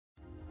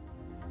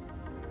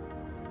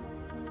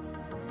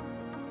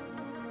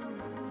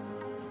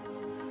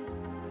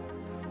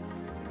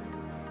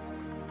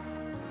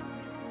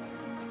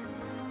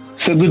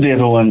So good day,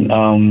 everyone.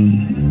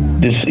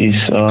 This is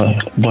a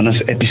bonus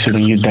episode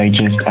on You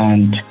Digest,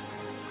 and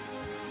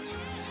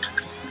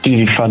due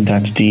to the fact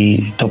that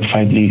the top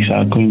five leagues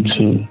are going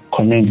to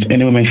commence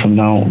any moment from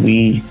now,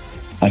 we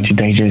at You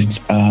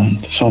Digest,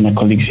 some of my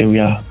colleagues here, we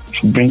are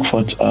to bring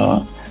forth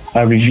our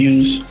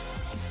reviews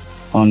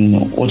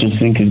on what we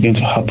think is going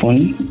to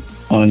happen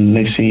on,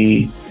 let's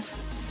say,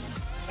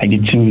 like the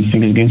team we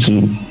think is going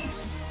to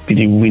be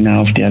the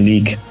winner of their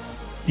league.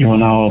 The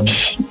runner-ups,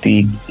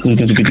 who's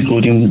going to be the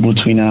Golden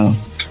Boot winner,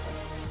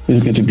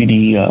 who's going to be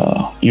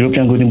the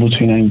European Golden Boot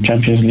winner in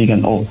Champions League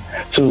and all.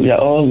 So we are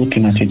all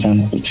looking at it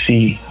and we'll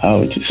see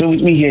how it is. So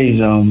with me here is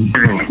I'm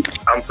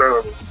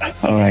sorry.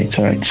 All right.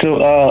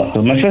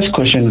 So my first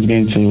question is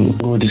going to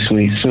go this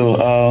way. So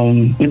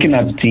looking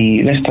at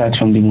let's start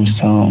from the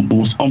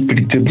most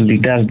unpredictable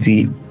league. That's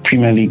the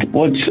Premier League.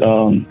 What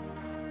do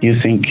you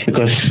think?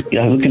 Because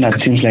you're looking at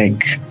teams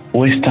like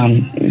West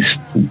Ham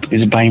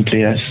is buying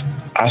players.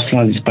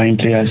 Arsenal is buying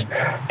players,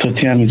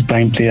 Tottenham is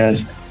buying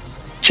players,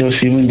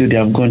 Chelsea, even though they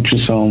have gone through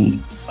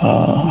some,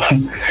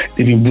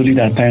 they've been bullied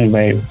at times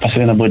by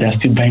Barcelona, but they're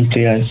still buying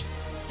players.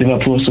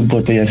 Liverpool also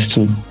bought players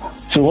too.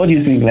 So what do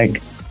you think,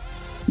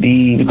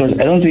 because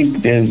I don't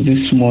think there's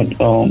this much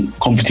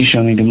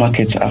competition in the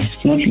market. I've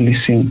not really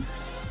seen,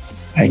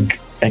 like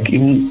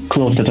even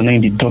clubs that are not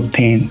in the top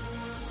 10,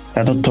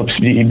 that are not top,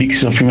 the big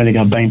six of Premier League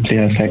are buying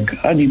players.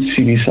 How do you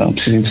see this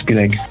season to be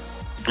like?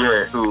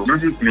 Yeah, so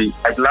basically,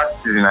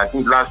 last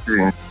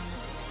season,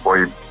 for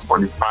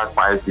the past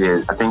 5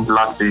 years, I think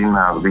last season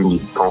has been the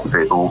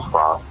toughest so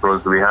far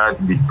because we had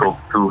the top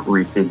two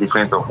with a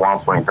difference of 1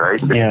 point, right?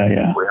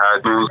 Yeah. We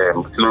had those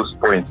close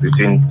points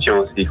between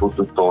Chelsea, who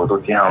took third,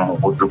 Tottenham,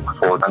 who took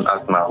fourth, and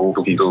Arsenal, who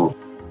took fifth. So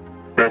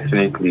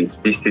definitely,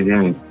 this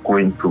season is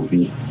going to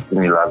be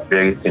similar,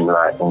 very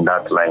similar in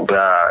that line.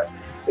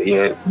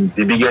 The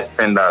biggest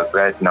spenders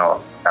right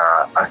now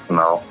are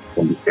Arsenal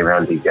in the Premier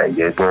League, I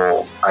guess.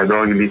 So I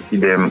don't really see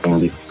them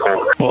in the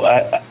top. Well,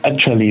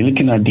 actually,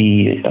 looking at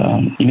the,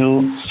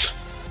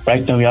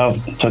 right now we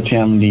have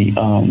Tottenham,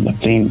 they're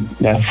playing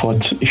their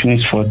fourth,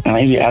 finished fourth. And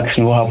if you ask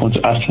me what happened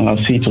to Arsenal,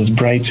 I'll say it was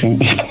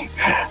Brighton.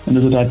 And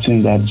those are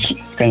things that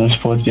kind of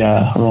sport they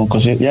are wrong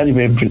because they had a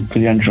very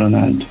brilliant run,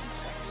 and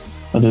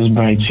all those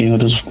Brighton,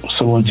 those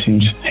someone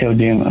teams held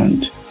them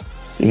and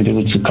they were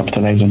able to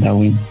capitalize on that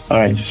win. All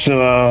right,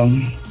 so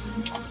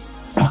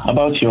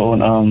about your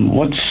own,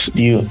 what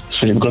do you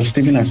say? Because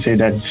Stephen has said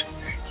that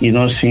he's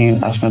not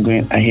seeing Arsenal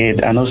going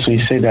ahead, and also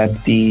he said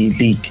that the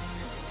league,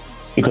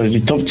 because the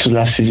top two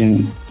last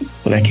season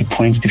were like a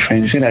point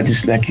difference. He said that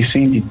it's like he's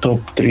seeing the top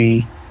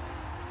three,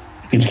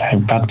 it's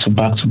like back to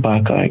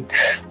back. Like,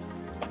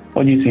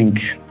 what do you think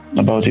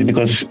about it?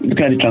 Because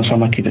looking at the transfer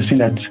market, I think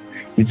that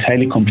it's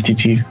highly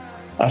competitive.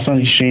 Arsenal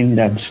is showing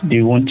that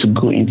they want to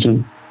go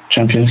into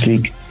Champions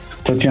League.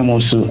 Tottenham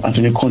also,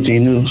 Antonio Conte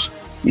knows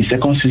the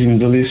second season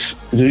is always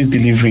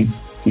delivering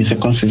in the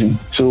second season.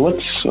 So what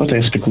are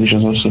your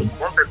speculations also?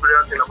 One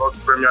peculiar thing about the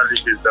Premier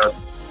League is that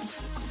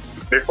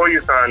before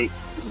you can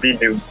be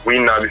the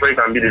winner, before you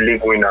can be the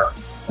league winner,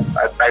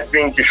 I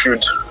think you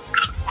should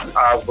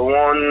have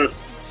won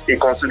a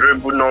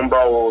considerable number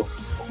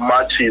of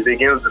matches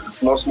against the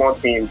small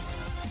teams.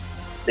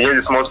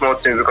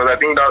 Because I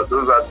think that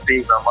those are the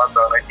things that matter.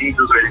 I think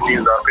those are the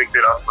things that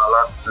affected Arsenal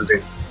last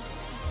season.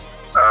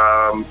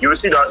 You will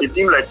see that a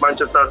team like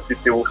Manchester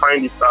City will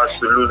find it hard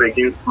to lose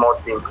against small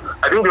teams.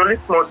 I think the only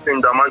small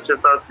team that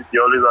Manchester City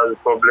always has a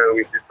problem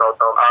with is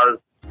Southampton,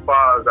 as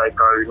far as I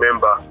can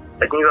remember.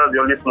 I think that's the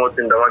only small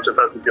team that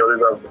Manchester City always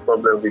has a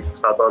problem with,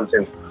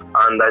 Southampton.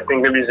 And I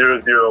think maybe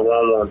 0-0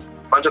 or 1-1.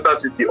 Manchester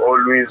City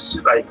always,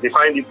 they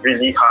find it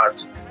really hard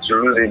to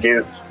lose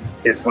against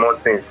a small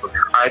team.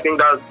 I think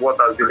that's what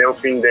has been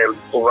helping them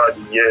over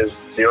the years.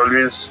 They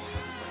always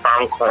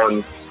bank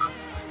on,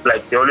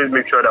 they always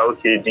make sure that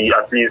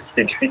at least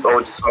they defeat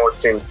all the small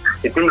teams.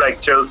 A team like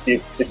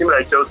Chelsea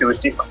will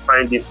still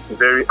find it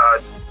very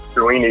hard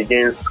to win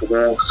against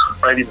Wolves,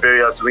 find it very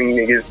hard to win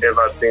against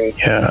Everton,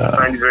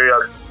 find it very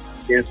hard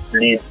against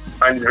Leeds,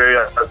 find it very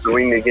hard to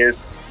win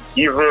against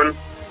even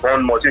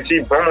Bournemouth. You see,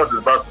 Bournemouth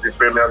is back to the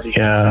Premier League. You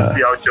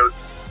see how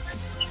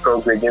Chelsea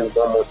struggle against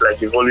Bournemouth like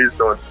they've always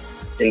done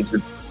in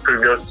the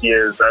previous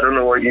years. I don't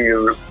know what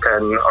you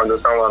can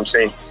understand what I'm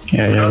saying.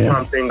 That's what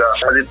I'm saying,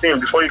 that as a team,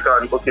 before you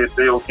can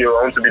say, I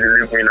want to be the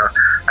league winner,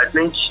 I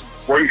think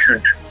what you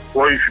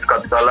should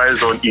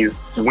capitalize on is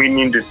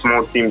winning the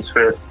small teams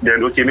first.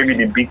 Then, maybe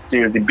the big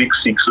teams, the big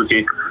six,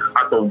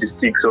 out of the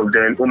 6 of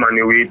them, home and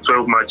away,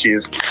 12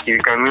 matches. If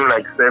you can win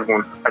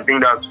 7, I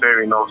think that's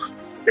fair enough.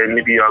 Then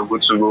maybe you are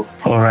good to go.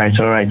 All right.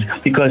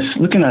 Because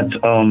looking at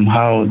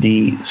how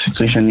the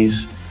situation is,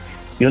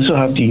 we also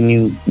have the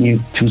new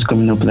teams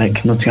coming up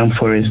like Nottingham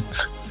Forest.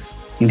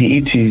 In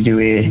the 80s, they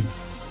were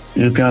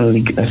European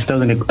League,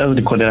 I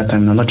would call it that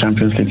time, not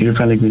Champions League,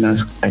 European League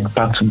winners,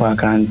 back to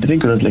back, and I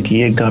think it was a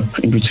year gap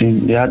in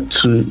between. They had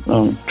 2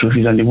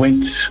 trophies and they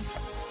went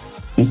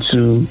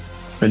into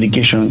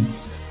relegation.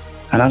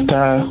 And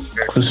after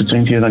close to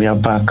 20 years, they are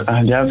back,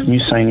 and they have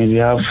new signings. They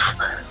have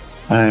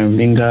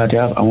Lingard, they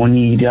have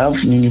Awoni, they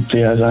have new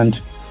players,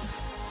 and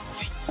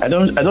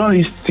don't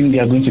really think they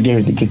are going to get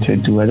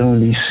relegated. I don't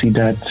really see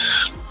that.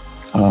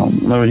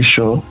 Not really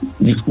sure.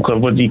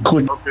 But the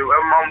coach. Okay,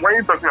 when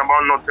you're talking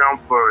about Nottingham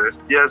Forest,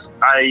 yes,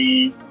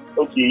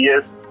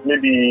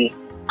 maybe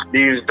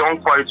they've done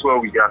quite well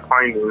with their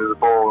signings,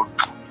 but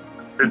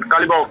the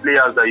caliber of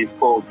players that you've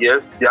called,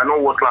 yes, they are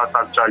not world class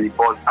actually.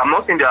 But I'm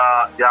not saying they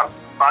are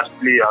bad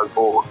players,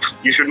 but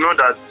you should know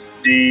that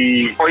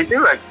for a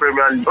team like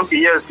Premier League, okay,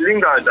 yes,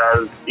 Lingard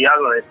has an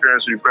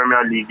experience with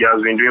Premier League. He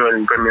has been doing well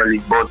in Premier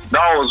League, but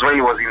that was when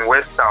he was in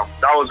West Ham.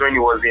 That was when he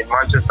was in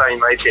Manchester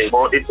United.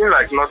 But a team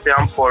like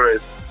Nottingham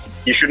Forest,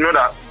 you should know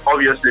that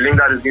obviously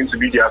Lingard is going to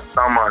be their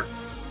star man,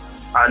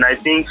 and I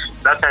think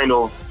that kind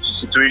of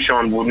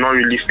situation would not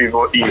really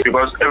favor him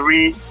because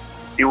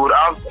he would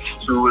have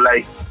to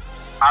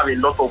have a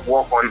lot of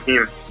work on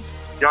him.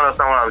 You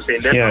understand what I'm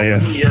saying?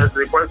 Yes, he's a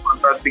quite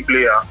fantastic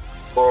player,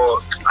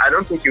 but I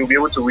don't think he'll be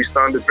able to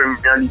withstand the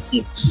Premier League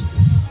heat.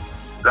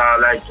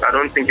 I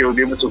don't think he'll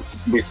be able to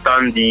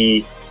withstand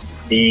the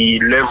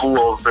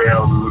level of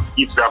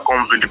heat that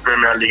comes with the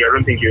Premier League. I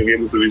don't think he'll be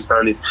able to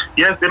withstand it.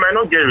 Yes, they might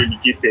not get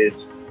relegated,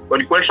 but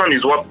the question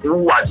is who are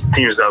the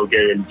teams that will get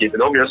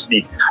relegated?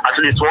 Obviously, at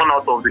least one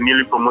out of the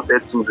newly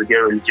promoted teams will get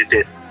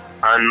relegated,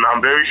 and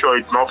I'm very sure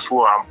it's not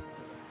Fulham.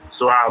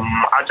 So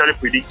I'm actually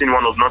predicting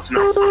one of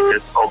Nottingham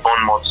Forest or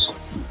Bournemouth.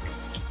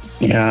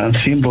 Yeah, I'm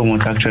seeing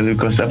Bournemouth actually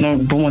because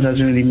Bournemouth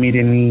hasn't really made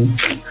any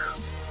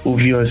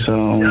obvious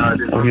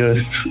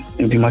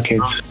in the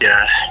market.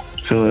 Yeah.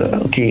 So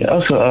okay.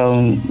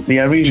 Also, the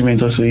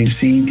arrangement. Also, you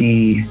see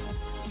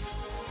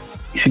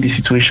the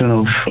situation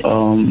of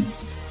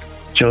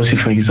Chelsea,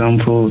 for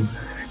example.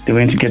 They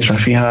went to get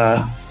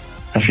Rafinha.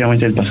 Rafinha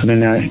went to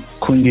Barcelona.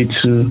 Koundé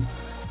too.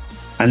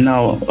 And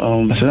now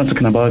Barcelona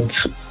talking about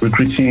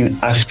recruiting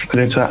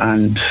Azpilicueta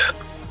and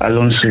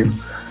Alonso.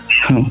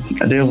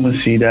 I don't even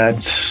see that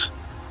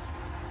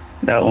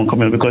one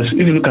coming because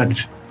if you look at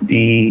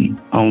the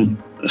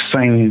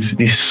signings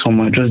this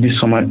summer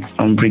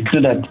break, so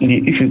that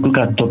if you look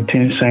at top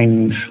 10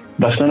 signings,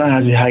 Barcelona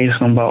has the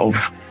highest number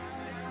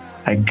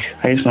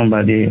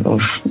there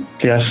of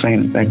players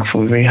signed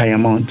for a very high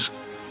amount.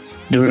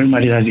 The Real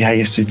Madrid has the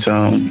highest with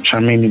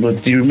Tchouaméni,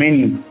 but the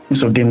remaining,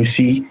 most of them we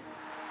see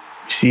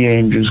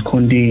Andrews,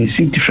 Koundé,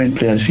 see different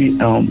players, see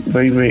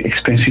very, very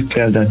expensive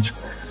players that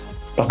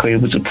Barca are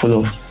able to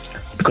pull off.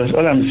 Because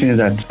all I'm saying is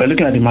that by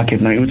looking at the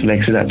market now, you're able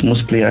to say that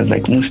most players,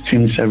 most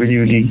teams are really,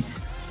 really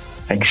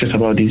anxious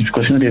about this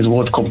because there's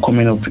World Cup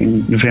coming up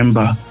in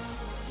December,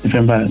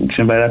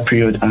 that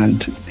period,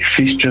 and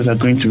fixtures are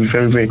going to be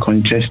very, very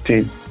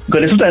congested.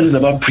 Because sometimes it's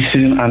about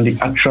pre-season and the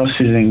actual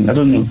season. I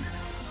don't know.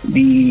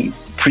 The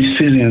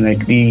pre-season,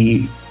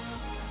 the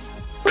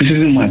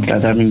pre-season match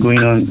that have been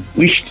going on,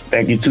 which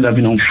the two have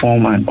been on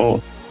form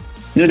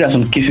there are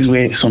some cases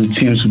where some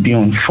teams will be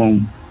on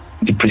form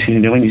the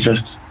pre-season. Then when it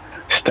just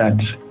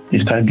starts, they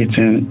start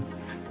getting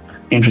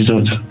end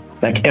results.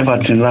 Like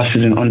Everton last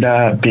season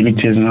under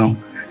Benitez now,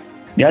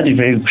 they had a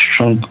very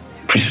strong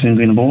pre-season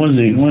going, but once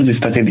they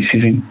started the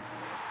season,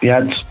 they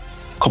had a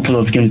couple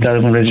of games that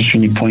even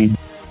registering a point.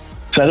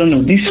 So I don't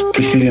know, this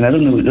pre-season, I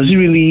don't know, does it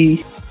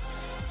really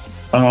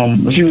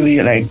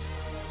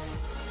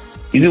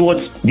is it what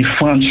the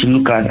fans should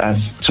look at as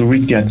to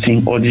rate their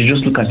team, or they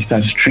just look at it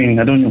as training?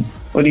 I don't know.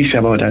 What do you say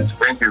about that?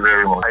 Thank you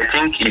very much. I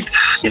think it's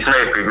not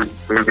a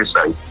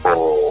prerequisite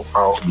for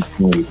how the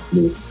team is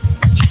played,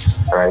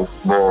 right?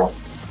 But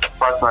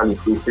personally,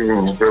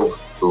 pre-season is helps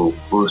to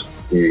boost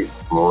the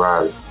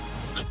morale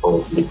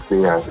of the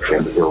players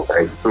themselves,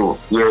 right? So,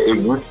 a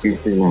good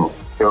pre-season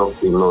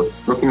helps a lot.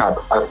 Looking at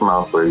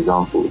Arsenal, for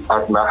example,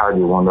 Arsenal had a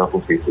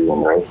wonderful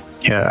pre-season, right?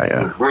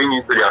 Yeah. Going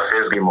into their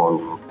first game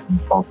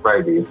on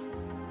Friday,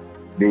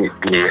 they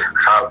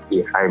have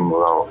a high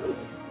morale,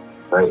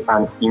 right?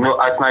 And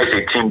Arsenal is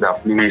a team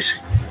that plays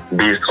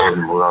based on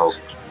morale.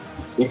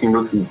 If you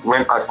notice, if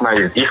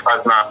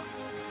Arsenal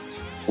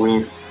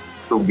wins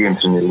 2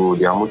 games in a row,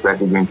 they are most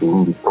likely going to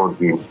win the 3rd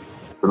game,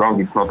 so long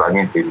it's not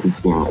against a big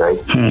team, right?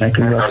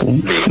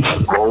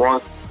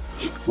 But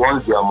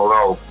once their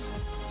morale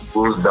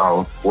goes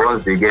down,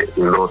 once they get a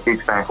loss, it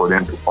takes time for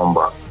them to come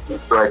back.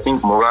 So I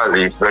think morale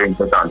is very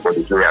important for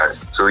the players.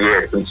 So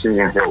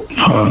pre-season helps.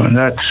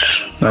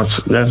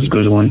 That's a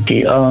good one.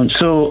 Okay.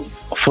 So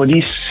for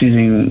this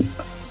season,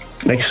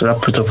 let's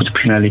wrap it up with the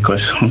Premier League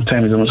because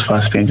time is almost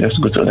fast spent. Let's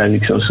go to other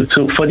leagues also.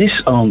 So for this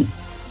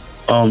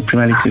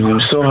Premier League season,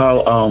 so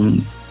how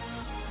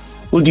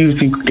who do you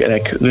think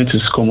going to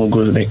score more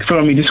goals?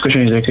 For me, this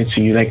question is directed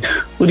to you.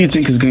 Who do you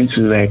think is going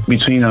to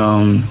between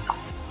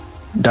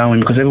Darwin,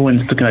 because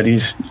everyone's looking at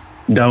this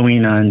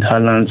Darwin and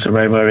Haaland's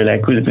rivalry,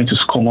 who's going to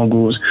score more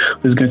goals,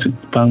 who's going to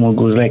bang more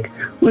goals,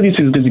 who do you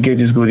think is going to get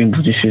this golden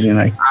boot this season?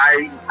 I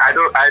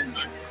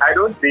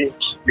don't think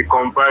the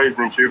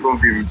comparison should even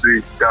be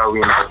between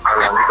Darwin and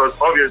Haaland, because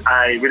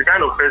obviously with the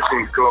kind of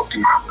person Klopp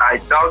is, I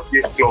doubt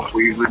this Klopp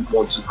will even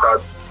want to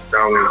start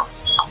Darwin.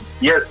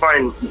 Yes,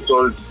 fine, it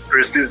was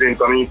pre-season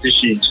Community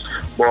Shield,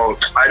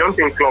 but I don't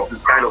think Klopp is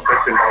the kind of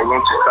person that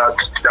wants to start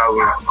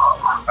Darwin.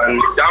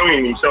 And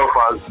Darwin himself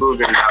has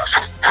proven that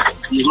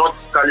he's not the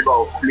caliber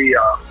of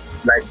player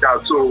like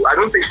that. So I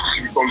don't think we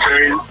should be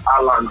comparing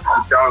Haaland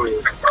to Darwin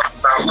in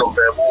terms of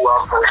who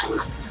have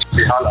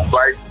the Haaland. But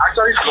I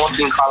actually do not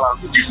think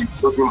Haaland will be the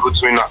Golden Boot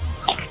winner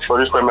for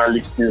this Premier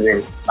League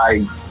season.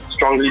 I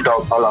strongly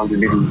doubt Haaland will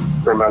be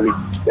the Premier League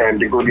and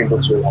the Golden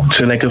Boot winner.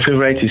 So like your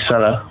favorite is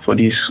Salah for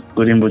this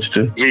Golden Boot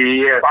too?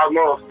 Yeah, I'm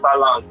more of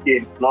Salah and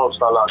Kane. More of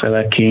Salah.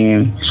 Salah,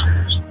 Kane.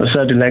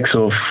 Also the likes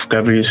of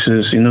Gabriel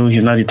Jesus. You know,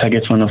 he's not the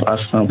target man of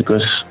Arsenal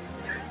because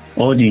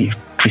all the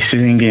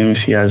preseason games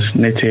he has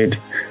netted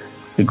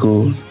the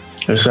goal.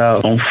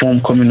 Also on form,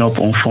 coming up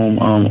on form,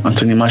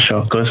 Anthony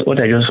Martial. Because what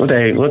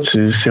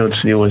to say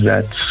today was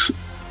that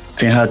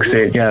Ten Hag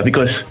said, yeah,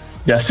 because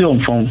they are still on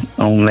form.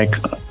 Like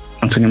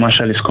Anthony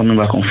Martial is coming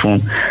back on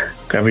form.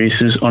 Gabriel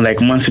Jesus, unlike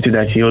Man City,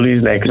 that he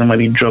always like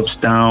normally drops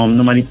down,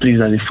 normally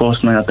plays as the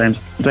first 9 at times.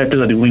 He plays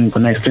at the wing,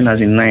 but now he's playing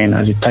as a 9,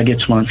 as a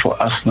target man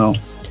for Arsenal.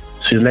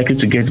 So he's likely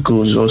to get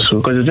goals also.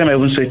 Because the time I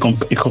even say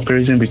a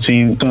comparison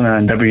between Son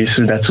and Gabriel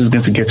Jesus, that who's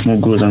going to get more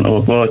goals and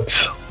all. But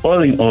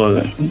all in all,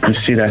 you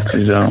see that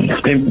is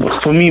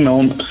for me,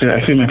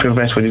 I feel my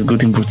favorite for this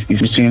Golden Boot is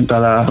between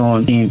Salah,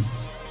 Son, and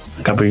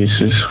Gabriel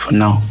Jesus for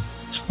now.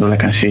 That's all I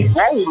can say.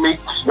 Why will make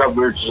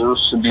Gabriel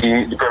Jesus to be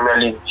the Premier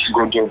League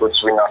Golden Boot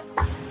winner?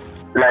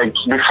 Like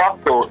the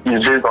factor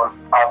is based on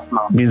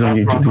Arsenal. Based on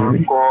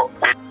the score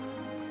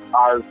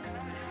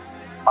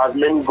as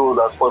many goals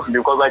as possible,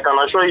 because I can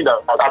assure you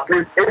that at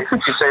least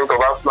 80%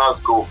 of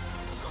Arsenal's goals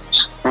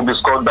will be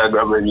scored by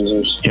Gabriel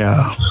Jesus.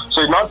 Yeah.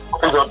 So it not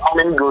depends on how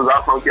many goals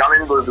Arsenal, how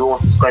many goals they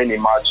want to score in a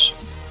match.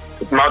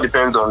 It now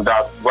depends on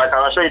that. But I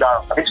can assure you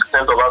that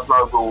 80% of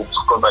Arsenal's goals will be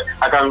scored by.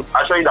 I can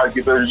assure you that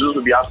Gabriel Jesus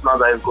will be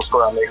Arsenal's highest goal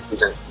scorer next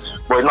season.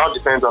 But it now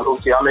depends on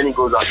how many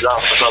goals are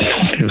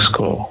you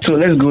score. So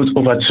let's go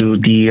over to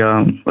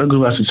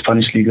the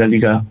Spanish League, La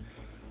Liga.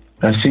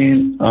 I've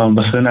seen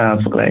Barcelona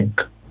have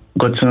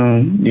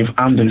they've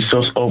armed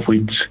themselves up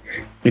with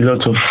a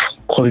lot of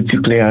quality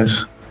players.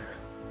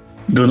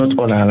 Though not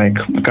all are I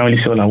can't really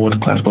say all are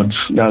world class, but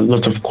there are a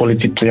lot of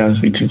quality players,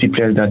 utility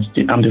players that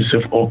they armed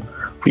themselves up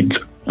with.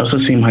 Also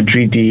seeing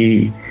Madrid,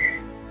 they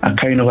are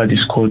carrying over the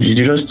squad. They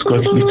just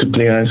got little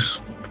players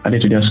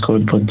added to their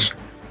squad, but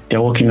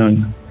they're working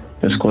on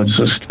the squad.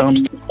 So,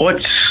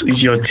 what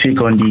is your take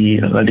on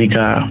the La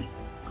Liga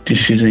this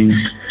season?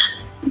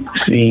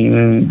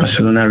 Seeing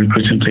Barcelona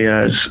recruiting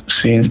players,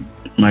 seeing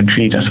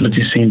Madrid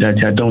absolutely saying that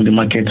they are done with the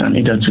market and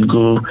either to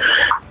go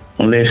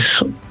unless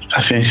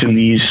Asensio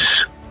leaves,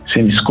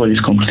 saying the squad is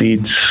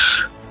complete,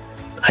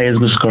 highest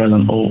goal scorers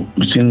and all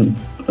between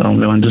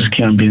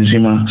Lewandowski and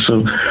Benzema.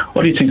 So,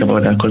 what do you think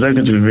about that? Because that's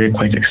going to be very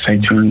quite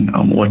exciting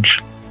watch.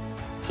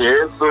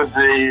 Yeah, so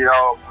the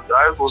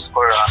highest goal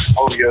scorer,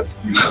 obviously,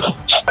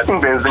 I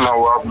think Benzema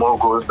will have more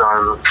goals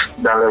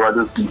than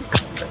Lewandowski.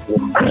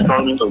 I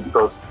strongly so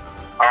because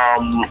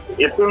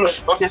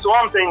so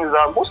what I'm saying is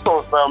that most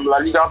of La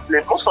Liga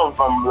players, most of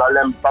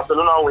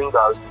Barcelona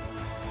wingers,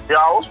 they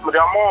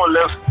are more or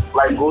less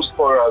like goal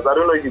scorers. I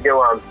don't know if you get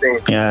what I'm saying.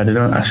 Yeah, they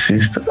don't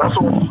assist. They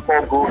also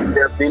score goals.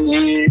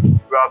 Dembele,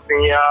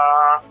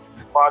 Rafinha,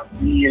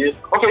 Fati.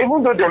 Okay,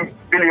 even though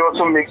Dembele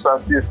also makes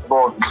assists,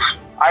 but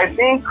I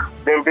think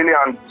Dembele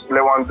and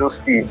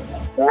Lewandowski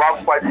will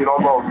have quite a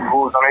number of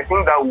goals, and I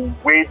think that will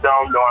weigh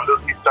down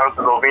Lewandowski's chances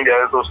of being the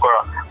highest goal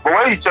scorer. But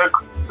when you check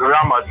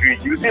Real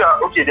Madrid, you see that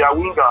their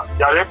winger,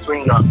 their left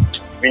winger,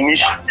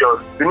 Vinicius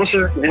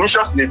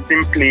is a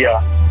team player.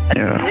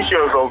 Yeah.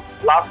 Vinicius of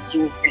last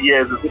 2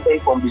 years is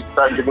different from the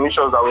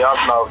Vinicius that we have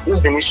now.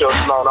 This Vinicius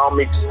now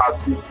makes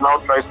assists, now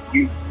tries to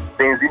give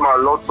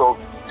Benzema lots of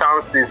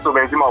chances, so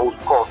Benzema will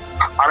score.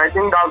 And I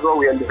think that's why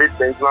we elevate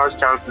Benzema's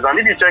chances. And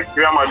if you check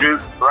Real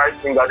Madrid's right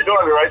winger, they don't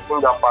have a right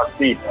winger per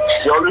se.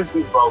 They always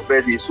use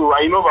Valverde. So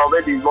I know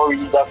Valverde is not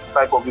really that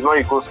type of, he's not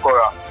a goal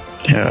scorer.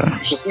 Yeah.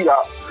 You should see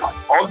that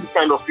all these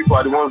kind of people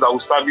are the ones that will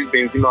service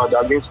Benzema,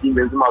 that are going to give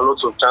Benzema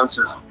lots of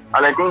chances.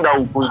 And I think that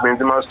will boost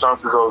Benzema's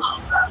chances of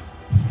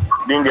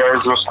being the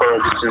highest goal scorer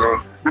this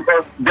season.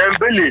 Because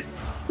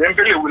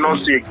Dembele will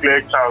not see a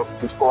clear chance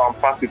to score and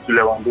pass it to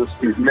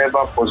Lewandowski. It's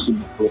never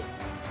possible.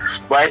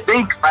 But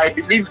I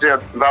believe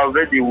that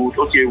Valverde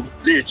would see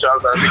a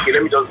chance and say, okay,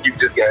 let me just give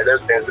this guy,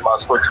 let Benzema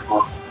score the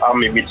goal.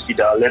 I'm a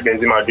midfielder, let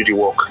Benzema do the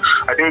work.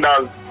 I think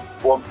that's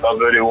what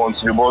Valverde wants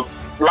to do. But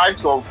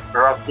likes of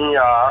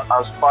Rafinha,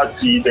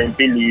 Fati,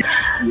 Dembele,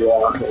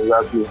 yeah,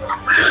 exactly.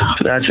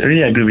 I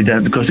really agree with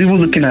that, because even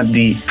looking at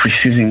the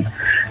preseason,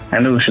 I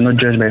know we should not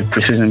judge by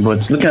preseason,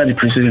 but looking at the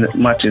preseason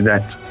matches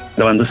that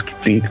Lewandowski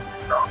played,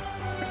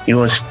 he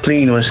was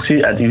playing, you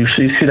see that he was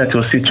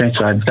still trying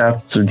to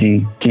adapt to the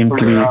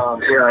gameplay.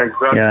 Yeah,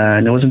 exactly. Yeah,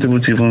 and he wasn't able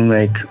to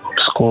even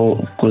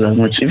score goals as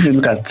much. If you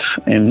look at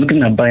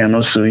looking at Bayern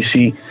also, you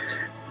see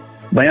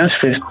Bayern's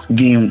first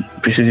game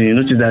preseason, you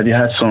notice that they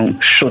had some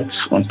shots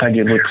on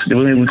target, but they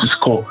weren't able to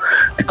score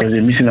because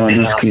they're missing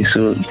Lewandowski.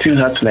 So teams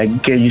had to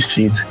get used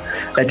to it.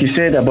 Like you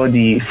said about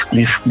the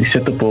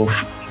setup of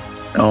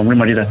Real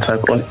Madrid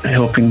attack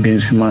helping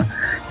Benzema,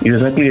 it's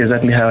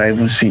exactly how I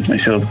even see it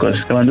myself, because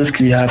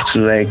Lewandowski have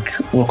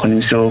to work on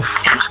himself,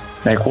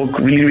 like work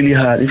really, really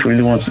hard if we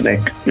really want to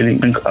like really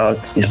bring out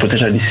his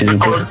potential this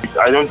season.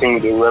 I don't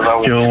think they will ever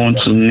want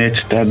to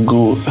net that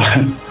goal.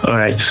 All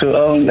right,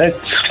 so let's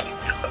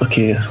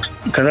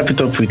can wrap it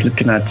up with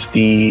looking at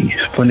the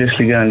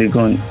Bundesliga and Ligue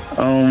 1.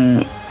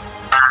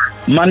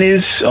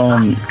 Mane's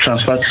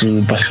transfer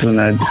to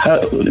Barcelona. How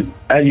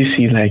do you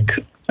see like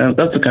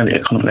that's the kind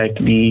of like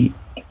the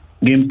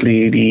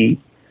gameplay, the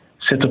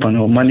setup, and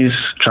all Mane's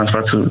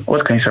transfer to?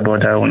 What can you say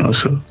about that one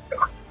also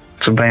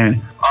to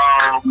Bayern?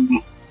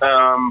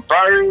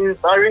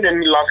 Barring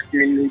any last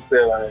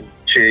minute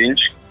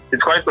change,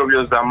 it's quite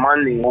obvious that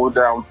Mane would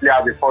play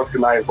as a first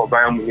line for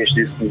Bayern Munich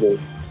this season.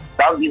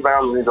 That's if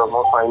Bayern Munich does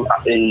not find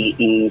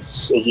a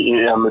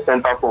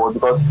centre forward,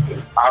 because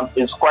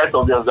it's quite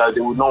obvious that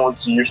they would not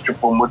want to use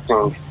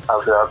Choupo-Moting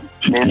as a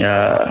main.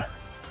 Yeah.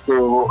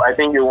 So I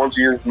think they want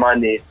to use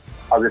Mane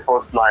as a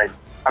first line,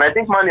 and I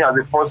think Mane as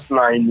a first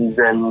line is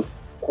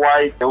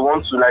they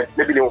want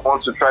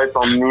to try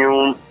some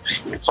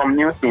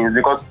new things,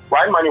 because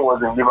while Mane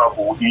was in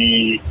Liverpool,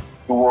 he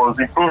proved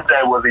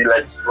that he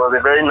was a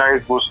very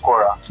nice goal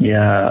scorer.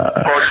 Yeah.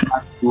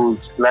 So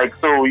it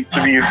to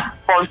be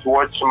fun to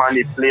watch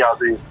Mane play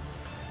as a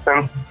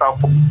centre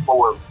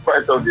forward.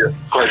 Quite obvious.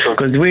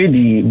 Because the way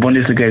the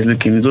Bundesliga is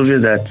looking, it's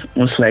obvious that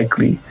most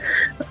likely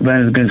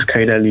Bayern is going to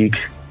carry that league.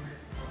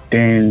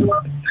 Then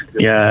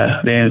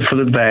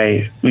followed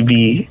by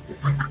maybe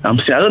I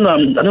don't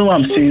know.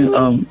 I'm seeing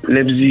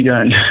Leipzig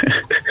and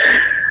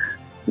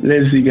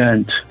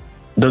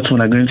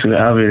Dortmund are going to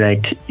have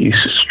a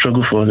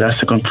struggle for that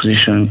second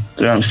position.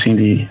 Where I'm seeing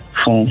the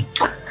form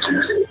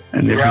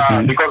and everything.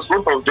 Yeah, because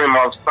both of them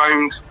have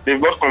signed. They've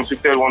got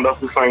completed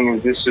wonderful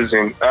signings this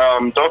season.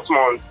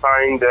 Dortmund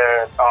signed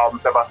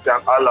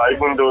Sebastian Haller,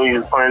 even though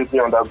he's currently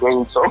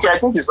undergoing. So I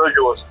think his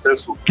surgery was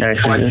successful. Yeah,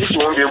 but I think he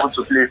won't be able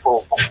to play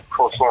for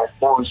some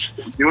months.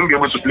 He won't be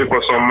able to play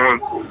for some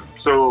months.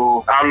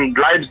 So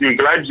Leipzig,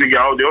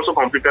 they also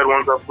completed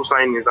wonderful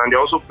signings, and they're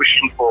also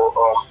pushing for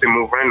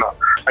Timo Werner.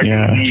 I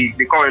think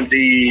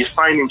the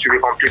signing should be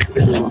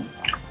completed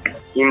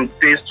in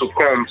days to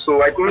come.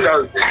 So I think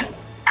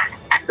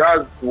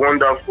that's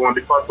wonderful on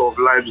the part of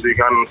Leipzig,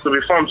 and it'll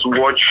be fun to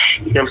watch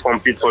them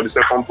compete for the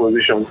second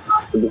position.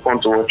 It'll be fun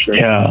to watch them.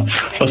 Yeah.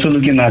 Also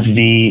looking at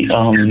the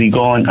Ligue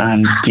 1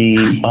 and the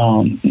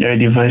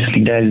Eredivisie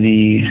League, that's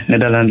the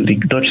Netherlands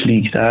League, Dutch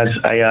League, that's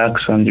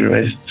Ajax and the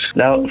rest.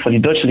 Now for the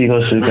Dutch League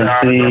also, you can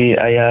see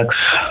Ajax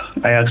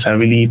are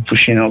really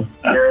pushing up.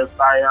 Yes,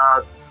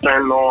 Ajax,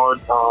 Feyenoord,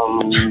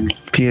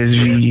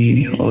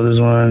 PSV, all those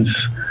ones.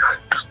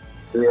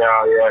 Yeah.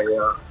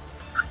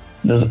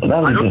 I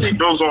don't think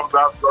those ones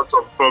have lots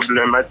of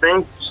problem. I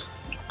think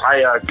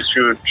Ajax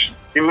should,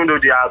 even though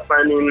they are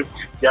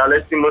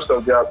letting most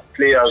of their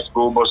players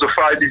go, but so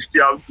far they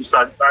still have to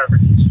start back.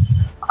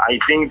 I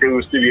think they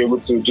will still be able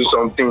to do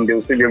something.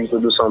 Because they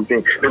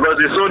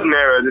sold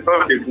Neres. They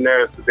sold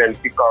Neres to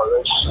Benfica.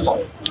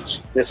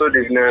 They sold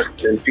Neres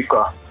to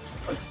Benfica,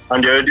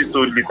 and they already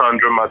sold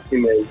Lisandro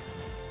Martinez.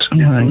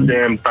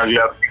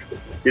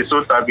 They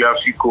sold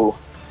Tagliafico.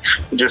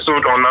 They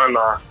sold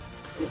Onana.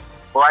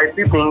 But I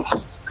still think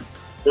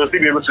they'll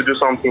still be able to do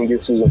something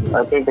this season.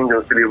 I think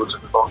they'll still be able to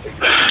do something.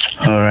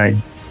 All right.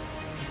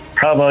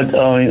 How about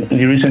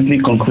the recently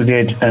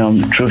concluded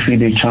Trophy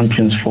League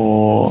champions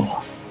for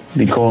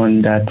the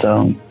Ligue that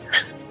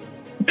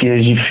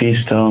PSG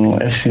faced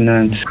FC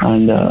Nantes,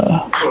 and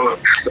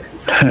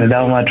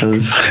that match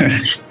was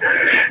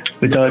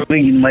without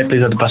being in my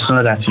place at the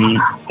Barcelona that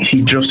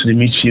he drops to the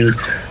midfield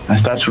and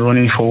starts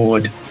running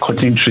forward,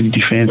 cutting through the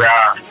defense.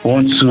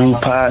 Wants to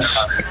pass.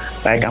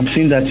 Like I'm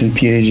seeing that in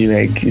PSG.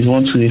 Like he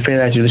wants to defend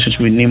that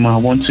relationship with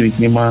Neymar. Wants to with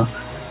Neymar.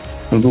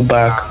 We'll go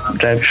back,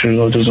 drive through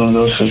all those ones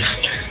also.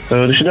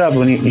 So they shouldn't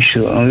have any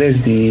issue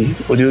unless the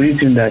only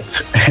thing that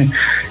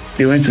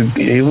they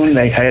even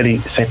hired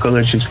a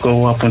psychologist to go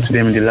what happened to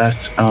them in the last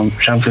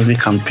Champions League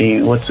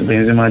campaign. What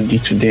Benzema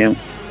did to them.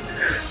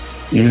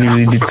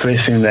 Really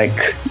depressing.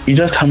 Like you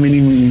just how many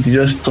minutes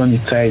you just turn the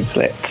tides.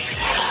 Like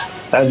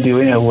that's the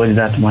way I watched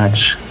that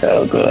match.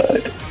 Oh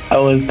god. I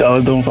was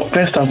done.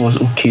 First half was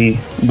okay.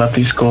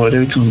 Mbappe scored,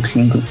 everything was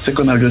looking good.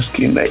 Second half just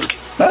came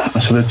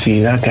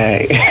absolutely that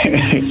guy.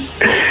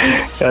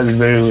 That was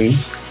very weird.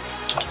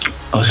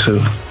 Also,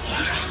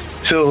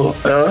 so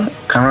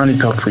can round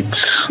it up with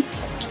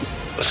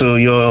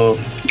your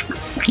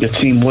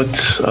team. What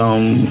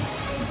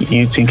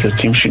you think your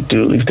team should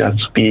do if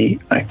that's to be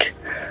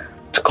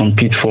to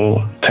compete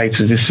for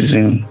titles this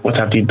season? What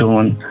have they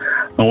done,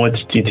 and what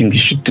do you think they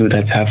should do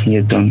that haven't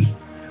yet done?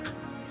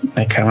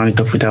 I can round it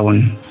up with that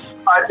one.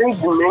 I think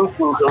the main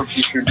thing that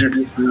we should do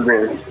this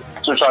season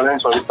to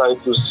challenge for the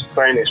title is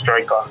sign a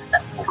striker.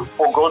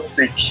 For God's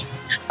sake.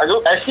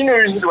 I see no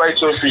reason why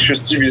Chelsea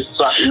should still be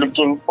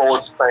looking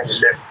forward to signing a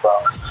left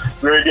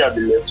back. We already have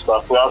the left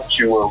back. We have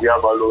Chilwell, we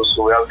have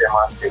Alonso, we have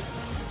Demante.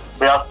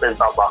 We have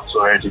centre backs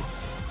already.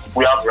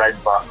 We have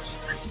right backs.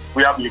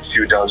 We have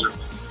midfielders.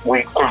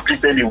 We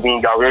completed the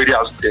winger. We already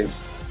have them.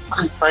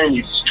 Sign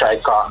a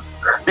striker.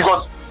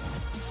 Because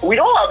we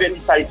don't have any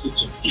title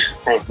to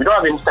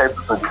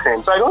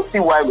defend. So I don't see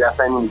why we are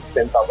signing a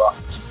centre back.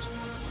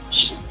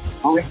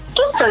 We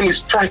just sign a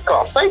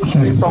striker,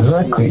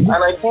 Exactly. and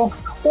I think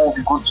we'll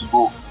be good to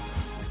go.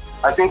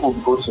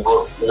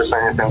 Just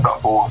sign a center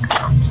forward.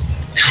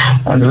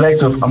 And the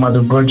likes of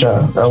Amadou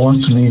Broja that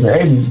wants to leave.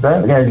 Hey,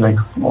 that guy is like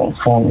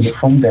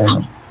from there.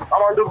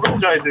 Amadou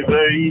Broja is a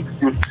very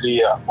good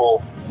player,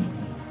 but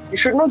you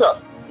should know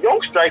that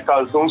young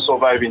strikers don't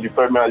survive in the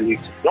Premier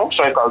League.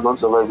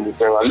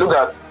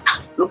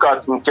 Look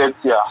at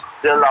Nketiah,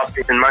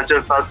 Delap in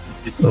Manchester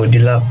City. Oh,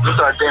 Delap. Look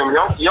at them.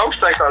 Young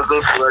strikers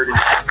don't survive in the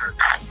Premier League.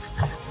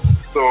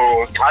 So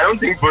I don't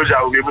think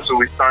Broja will be able to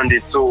withstand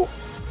it. So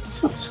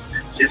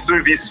it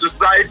will be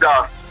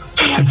suicidal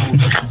to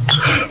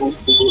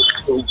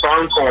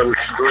bank on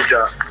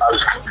Broja as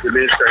the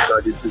main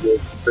striker this season.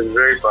 It's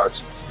very bad.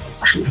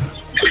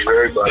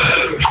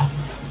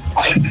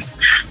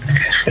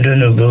 I don't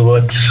know, bro,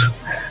 but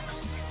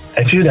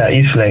I feel that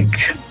if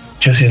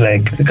Chelsea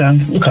you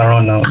can look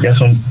around now, there's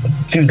some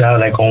teams that are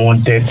like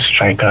unwanted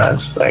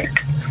strikers. Like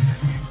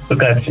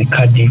look at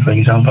Icardi, for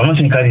example. I'm not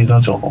saying Icardi is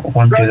not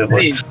unwanted,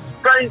 but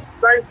sign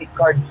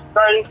Icardi,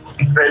 sign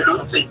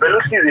Velotti.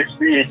 Velotti is a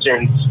free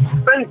agent.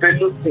 Sign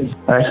Velotti.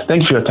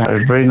 Thanks for your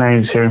time. Very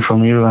nice hearing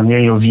from you and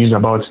hearing your views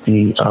about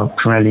the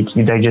Premier League.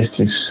 The Digest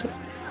is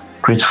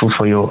grateful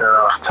for your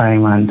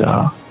time and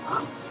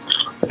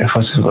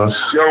efforts with us.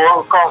 You're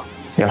welcome.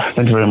 Yeah,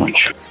 thank you very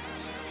much.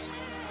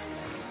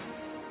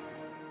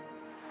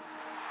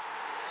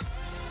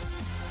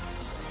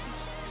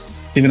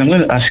 Stephen, I'm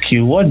going to ask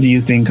you, what do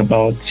you think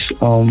about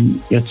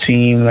your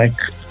team, like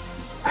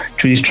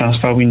through this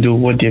transfer window,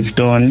 what they've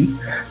done,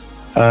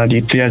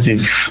 the players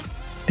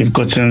they've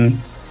gotten,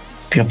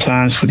 their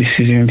plans for the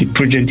season, the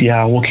project they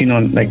are working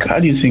on? Like, how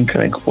do you think,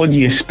 what do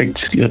you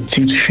expect your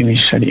team to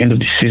finish at the end of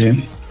the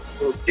season?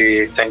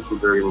 Okay, thank you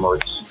very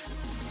much.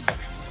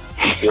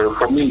 Well,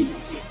 for me,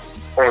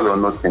 all or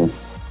nothing.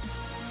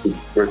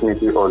 It's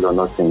definitely all or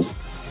nothing.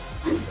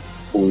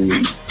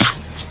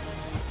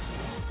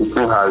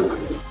 People have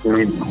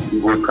made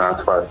good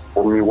transfers.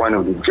 For me, one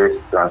of the best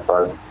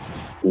transfers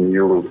in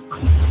Europe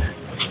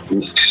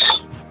is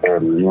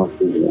new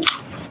season.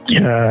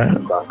 Yeah.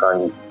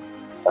 Balkan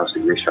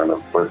consideration,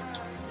 of course.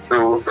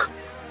 So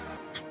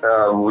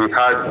we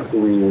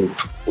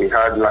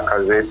had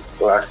Lacazette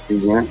last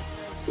season,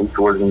 which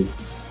wasn't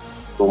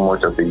so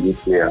much of a good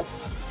player.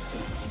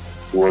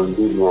 It was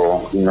good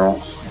for,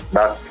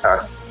 that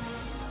task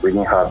we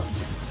didn't have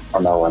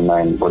on our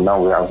mind, but now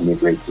we have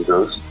Miguel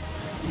Jesus.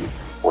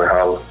 We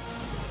have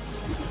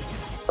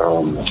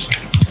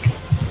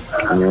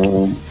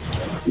new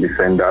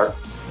defender.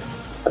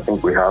 I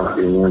think we have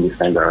a new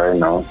defender right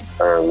now.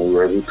 We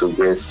were able to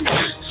get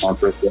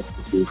Manchester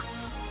City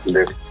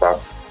left back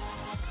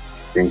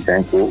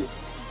Zinchenko.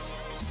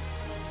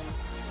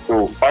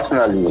 So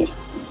personally,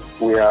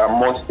 we are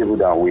more stable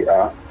than we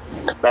are.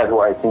 That's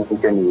why I think we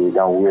can be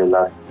than we were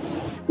last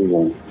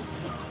season.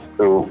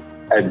 So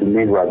I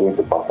believe we are going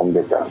to perform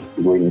better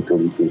going into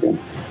the season.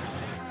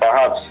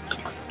 Perhaps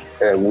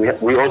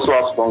we also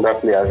have stronger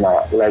players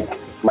now. Like,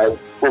 my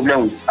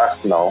problem with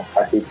us now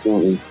as a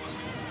team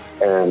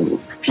is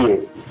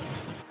fear.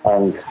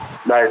 And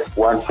that is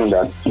one thing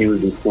that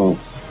kills the team,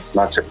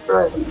 not just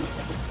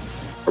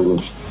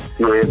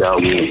fear that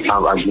we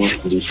have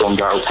against the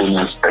stronger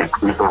opponents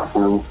like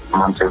Liverpool,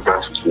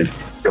 Manchester City,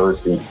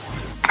 Chelsea.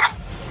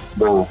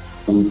 Though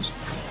with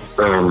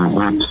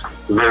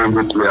very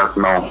good players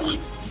now,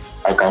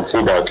 I can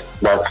see that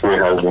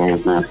fear has been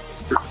reduced.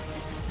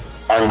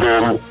 And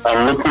then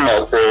I'm looking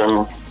at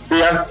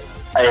players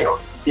I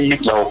see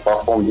that will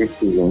perform this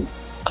season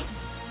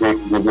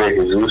with Miguel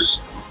Jesus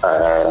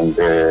and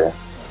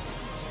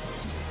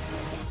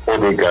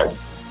Odegaard,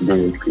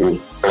 basically,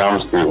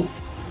 Ramsdale,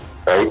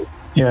 right?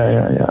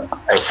 Yeah.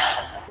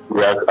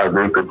 We are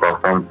going to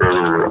perform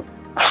very well.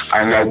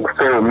 And like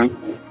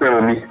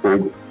Fermi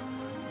said,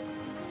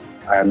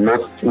 I am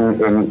not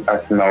seeing any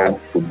Arsenal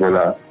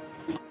footballer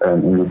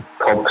in the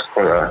top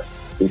scorer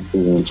this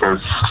season,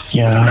 because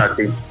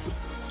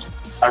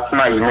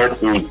Arsenal is not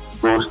a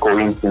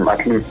goal-scoring team,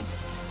 at least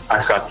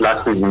as at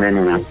last season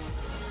anyway.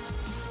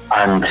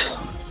 And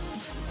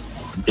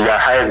their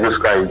highest goal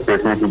scorer is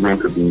definitely going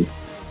to be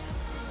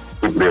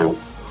Gabriel,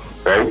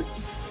 right?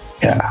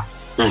 Yeah.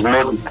 He's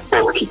not the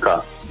top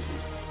kicker.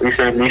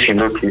 Recently, if you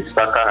notice,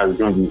 Saka has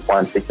been the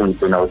one taking the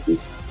penalty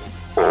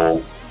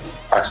for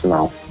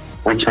Arsenal,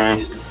 which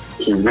means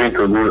he's going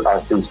to lose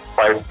at least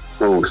 5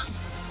 goals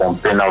from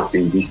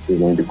penalty this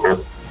season,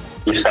 because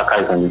if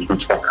Saka is on the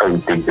pitch, Saka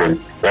will take them,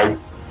 right?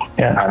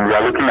 Yeah. And we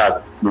are looking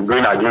at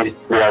going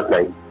against players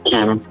like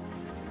King,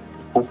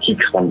 who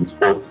kicks from the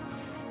spot,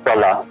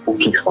 Salah, who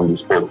kicks from the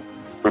spot.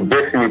 So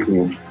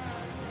definitely,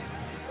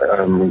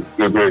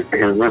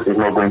 Jesus is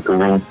not going to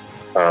win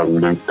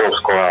the top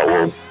scorer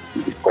award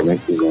this coming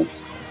season.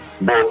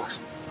 But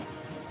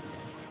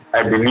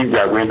I believe they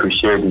are going to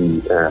share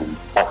the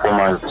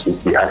performance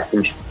with the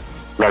assist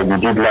like they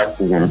did last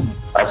season.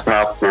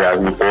 Arsenal players,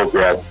 Liverpool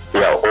players,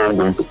 they are all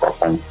going to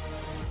perform.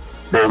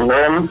 Then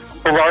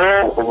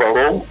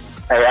overall,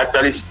 I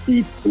actually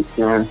see the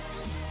team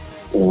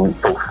in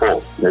top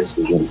 4 next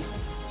season.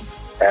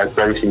 I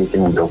actually see the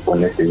team in top 4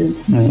 next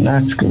season.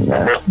 That's good.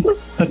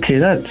 Okay,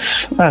 that's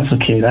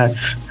okay. That's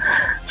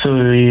so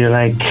you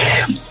like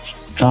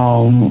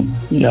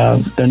yeah,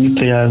 the new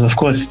players. Of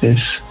course,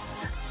 there's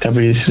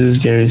Gabriel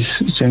Jesus, there is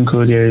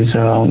Zenko, there's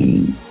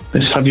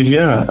Fabio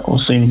Vieira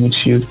also in the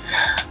midfield.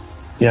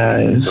 Yeah,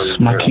 it's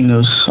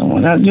Marquinhos.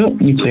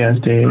 New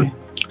players there.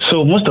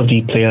 So most of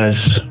the players,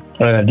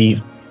 rather the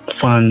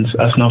fans,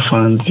 Arsenal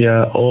fans, they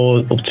are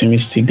all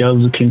optimistic. They are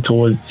looking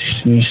towards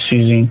this new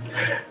season,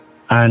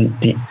 and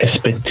the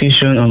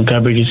expectation on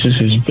Gabriel Jesus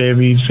is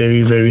very,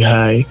 very, very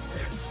high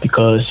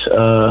because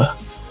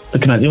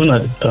looking at even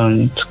at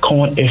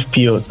common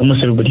FPL,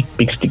 almost everybody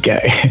picks the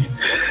guy,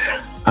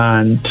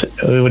 and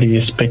everybody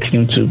is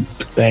expecting him to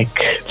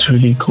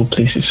really go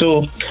places.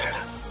 So,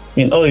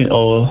 in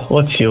all,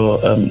 what's your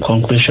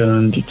conclusion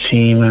on the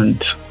team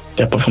and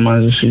their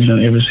performance this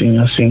season, everything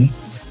you've seen?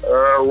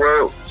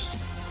 Well,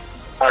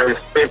 I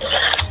expect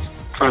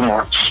too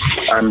much,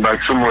 and by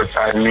too much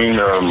I mean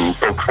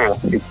top 4.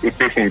 It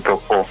takes me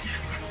top 4.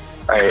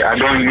 I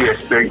don't really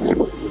expect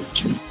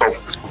top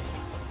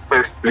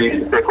first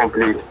place, second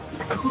place,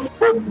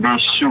 but they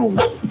should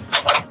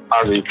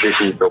have a place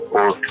in top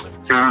 4.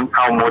 Seeing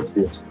how much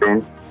they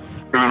spend,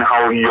 seeing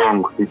how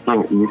young the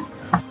team is,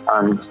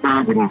 and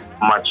seeing the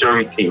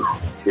maturity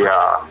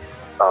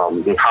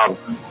they have.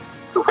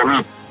 So for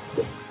me,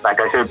 like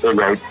I said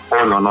earlier, it's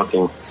all or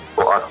nothing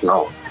for us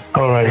now.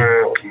 All right. As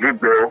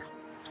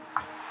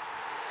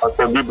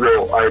for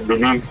Gabriel, I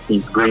believe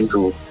he's going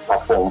to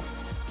perform.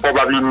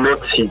 Probably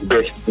not his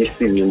best this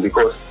season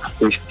because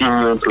he's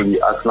still new to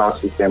the Arsenal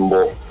system,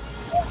 but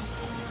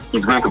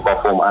he's going to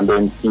perform and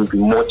then he'll be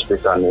much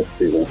better next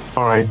season.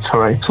 All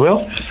right.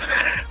 Well,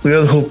 we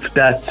all hope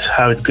that's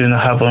how it's going to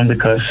happen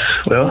because,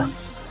 well,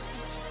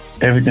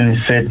 everything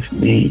is set.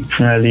 The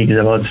Premier League is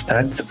about to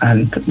start,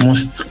 and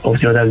most of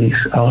the other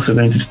leagues are also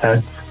going to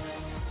start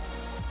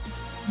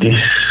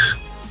this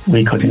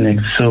week or the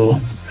next.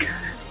 So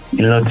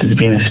a lot is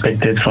being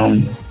expected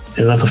from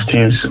a lot of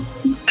teams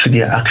through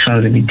their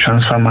actions in the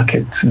transfer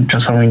market, in the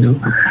transfer window.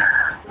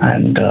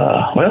 And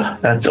well,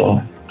 that's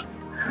all.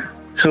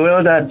 So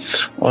well, that's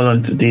all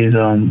on today's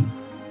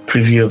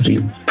preview of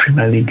the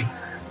Premier League,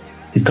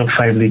 the top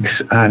 5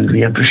 leagues, and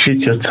we appreciate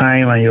your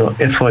time and your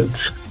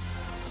efforts.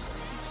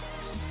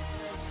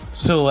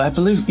 So I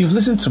believe you've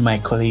listened to my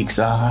colleagues.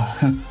 I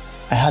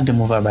had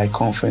them over by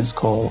conference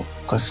call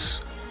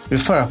because we're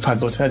far apart,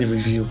 but I had a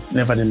review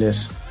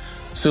nevertheless.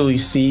 So you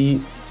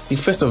see, the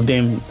first of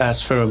them,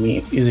 as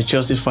Feromi, is a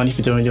Chelsea fan. If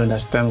you don't really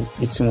understand what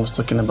the team was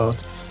talking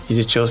about, he's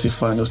a Chelsea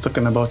fan. He was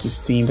talking about his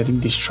team, that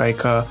in the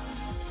striker,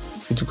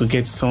 it could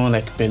get someone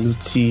like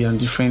Beluti and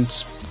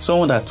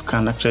someone that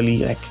can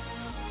actually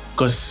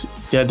because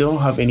they don't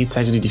have any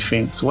ties to the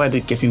defense. Why are they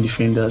getting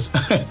defenders?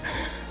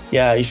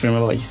 Yeah, if you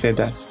remember, he said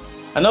that.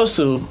 And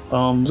also,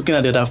 looking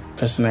at the other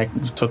person I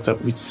talked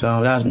up with,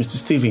 that was Mr.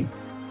 Steven.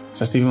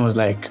 Mr. Steven was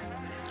like,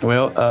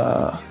 well,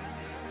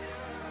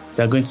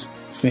 they're going to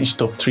finish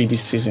top 3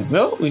 this season.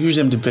 Well, we wish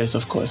them the best,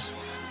 of course.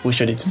 We wish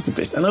the teams the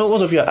best. I know a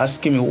lot of you are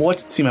asking me, what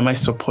team am I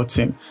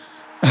supporting?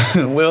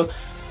 Well,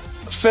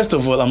 first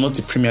of all, I'm not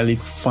a Premier League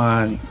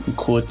fan, in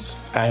quotes.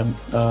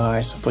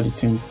 I support the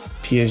team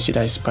PSG,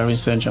 that is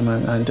Paris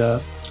Saint-Germain, and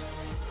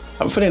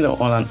I'm following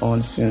them on and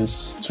on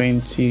since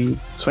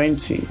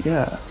 2020,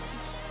 yeah.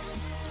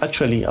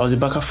 Actually, I was a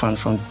Barca fan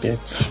from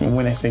birth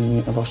when I said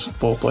about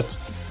football, but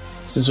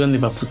since when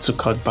Liverpool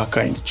took out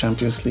Barca in the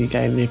Champions League,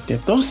 I left them.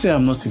 Don't say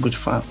I'm not a good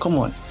fan. Come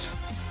on.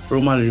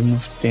 Roma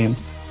removed them.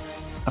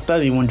 After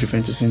they won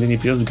Juventus, and then they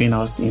began going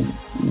out in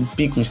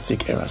big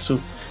mistake era. So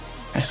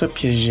I saw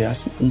PSG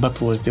as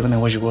Mbappe was there when I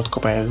watched the World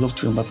Cup. I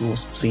loved when Mbappe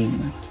was playing.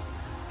 And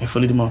I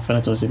followed him on found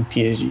out it was in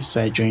PSG,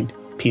 so I joined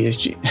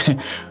PSG.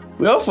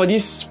 Well, for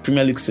this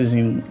Premier League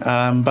season,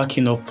 I'm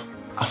backing up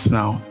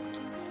Arsenal.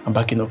 I'm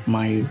backing up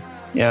Man U.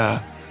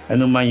 Yeah, I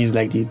know Man U is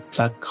like the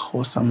black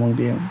horse among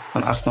them,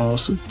 and Arsenal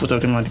also. Both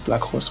of them are the black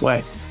horse.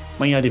 Why?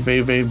 Man U had a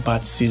very, very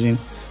bad season.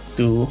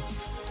 Though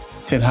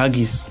Ten Hag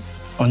is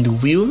on the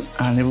wheel,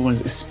 and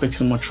everyone's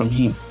expecting much from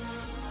him.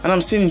 And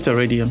I'm seeing it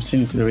already.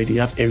 You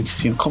have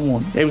Eriksen. Come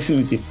on, Eriksen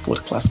is a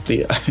world-class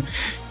player.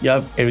 You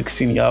have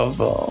Eriksen. You have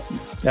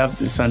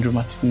Lisandro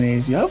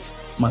Martinez. You have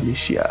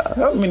Malaysia.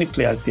 You have many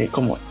players there.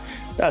 Come on,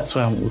 that's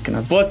what I'm looking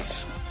at. But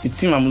the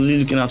team I'm really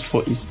looking out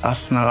for is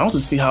Arsenal. I want to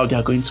see how they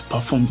are going to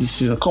perform this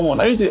season. Come on,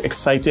 are you so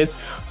excited?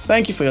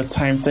 Thank you for your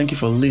time. Thank you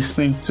for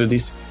listening to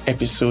this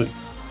episode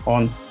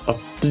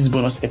this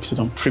bonus episode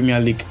on Premier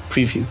League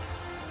preview.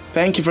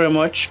 Thank you very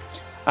much,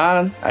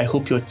 and I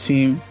hope your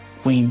team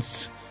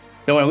wins.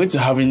 Then we're going to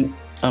having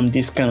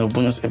this kind of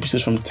bonus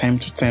episodes from time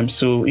to time.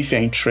 So if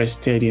you're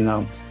interested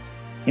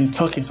in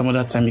talking some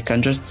other time, you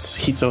can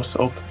just hit us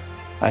up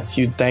at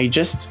You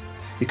Digest.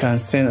 You can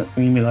send an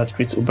email at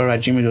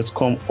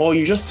greatubara@gmail.com, or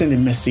you just send a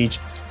message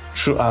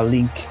through our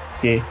link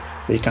there,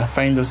 where you can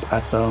find us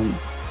at on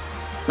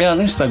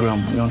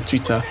Instagram, we're on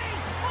Twitter,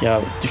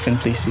 different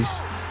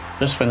places.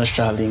 Just find us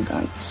through our link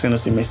and send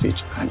us a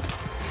message, and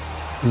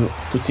we'll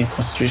put in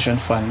consideration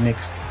for our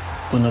next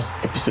bonus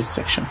episode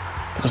section.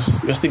 But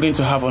because we're still going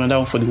to have another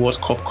one for the World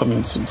Cup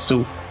coming soon.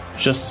 So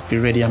just be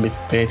ready and be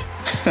prepared.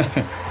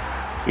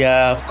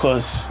 Yeah, of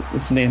course,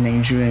 if they're in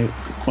Nigeria,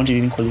 the country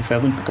didn't qualify,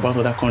 we're going to talk about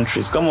other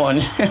countries. Come on.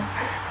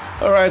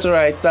 All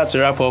right. That's a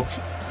wrap up.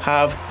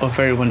 Have a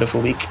very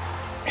wonderful week.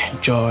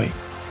 Enjoy.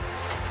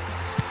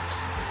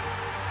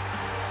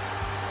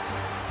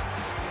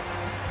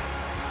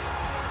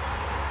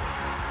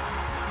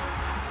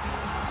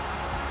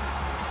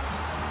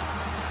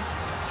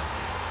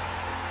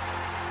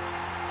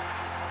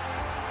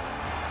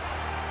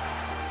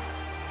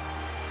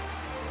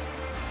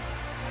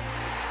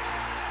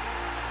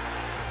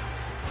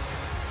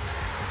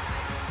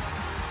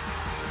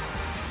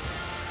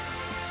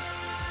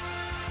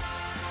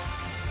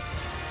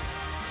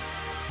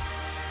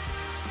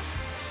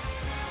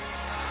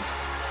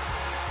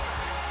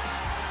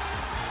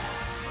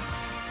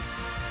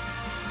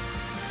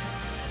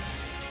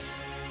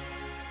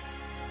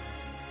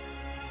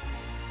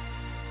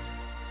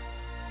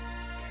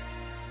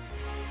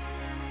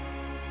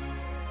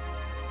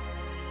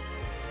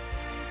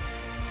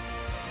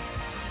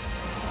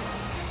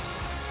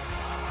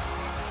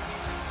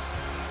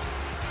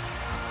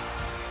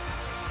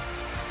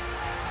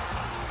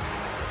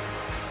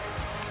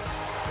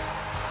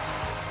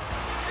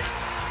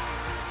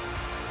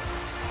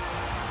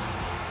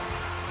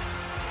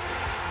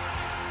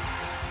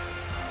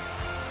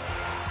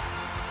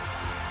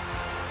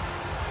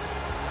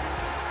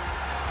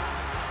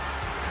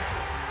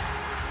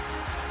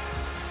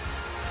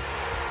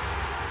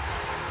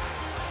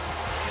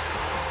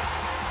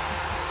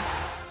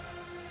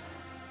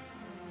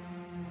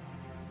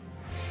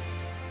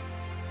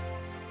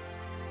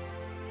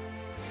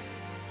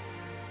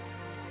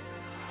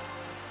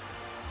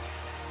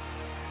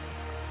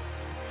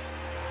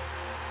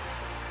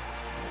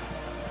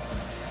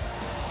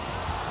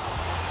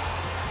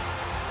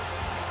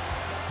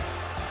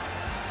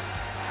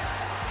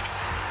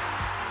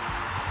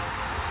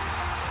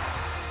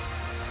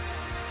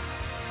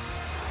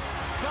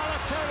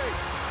 Balotelli.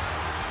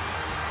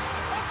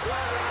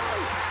 Aguero!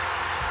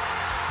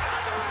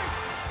 Staggering!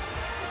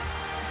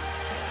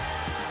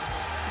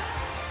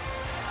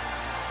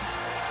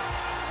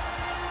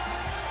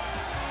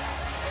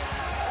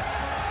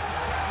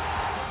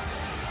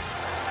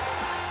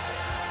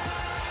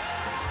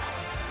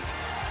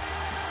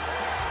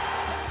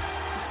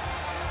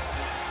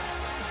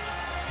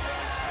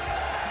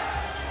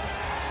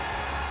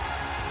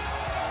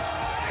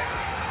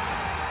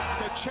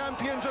 The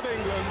champions of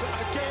England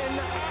again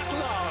at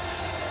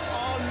last.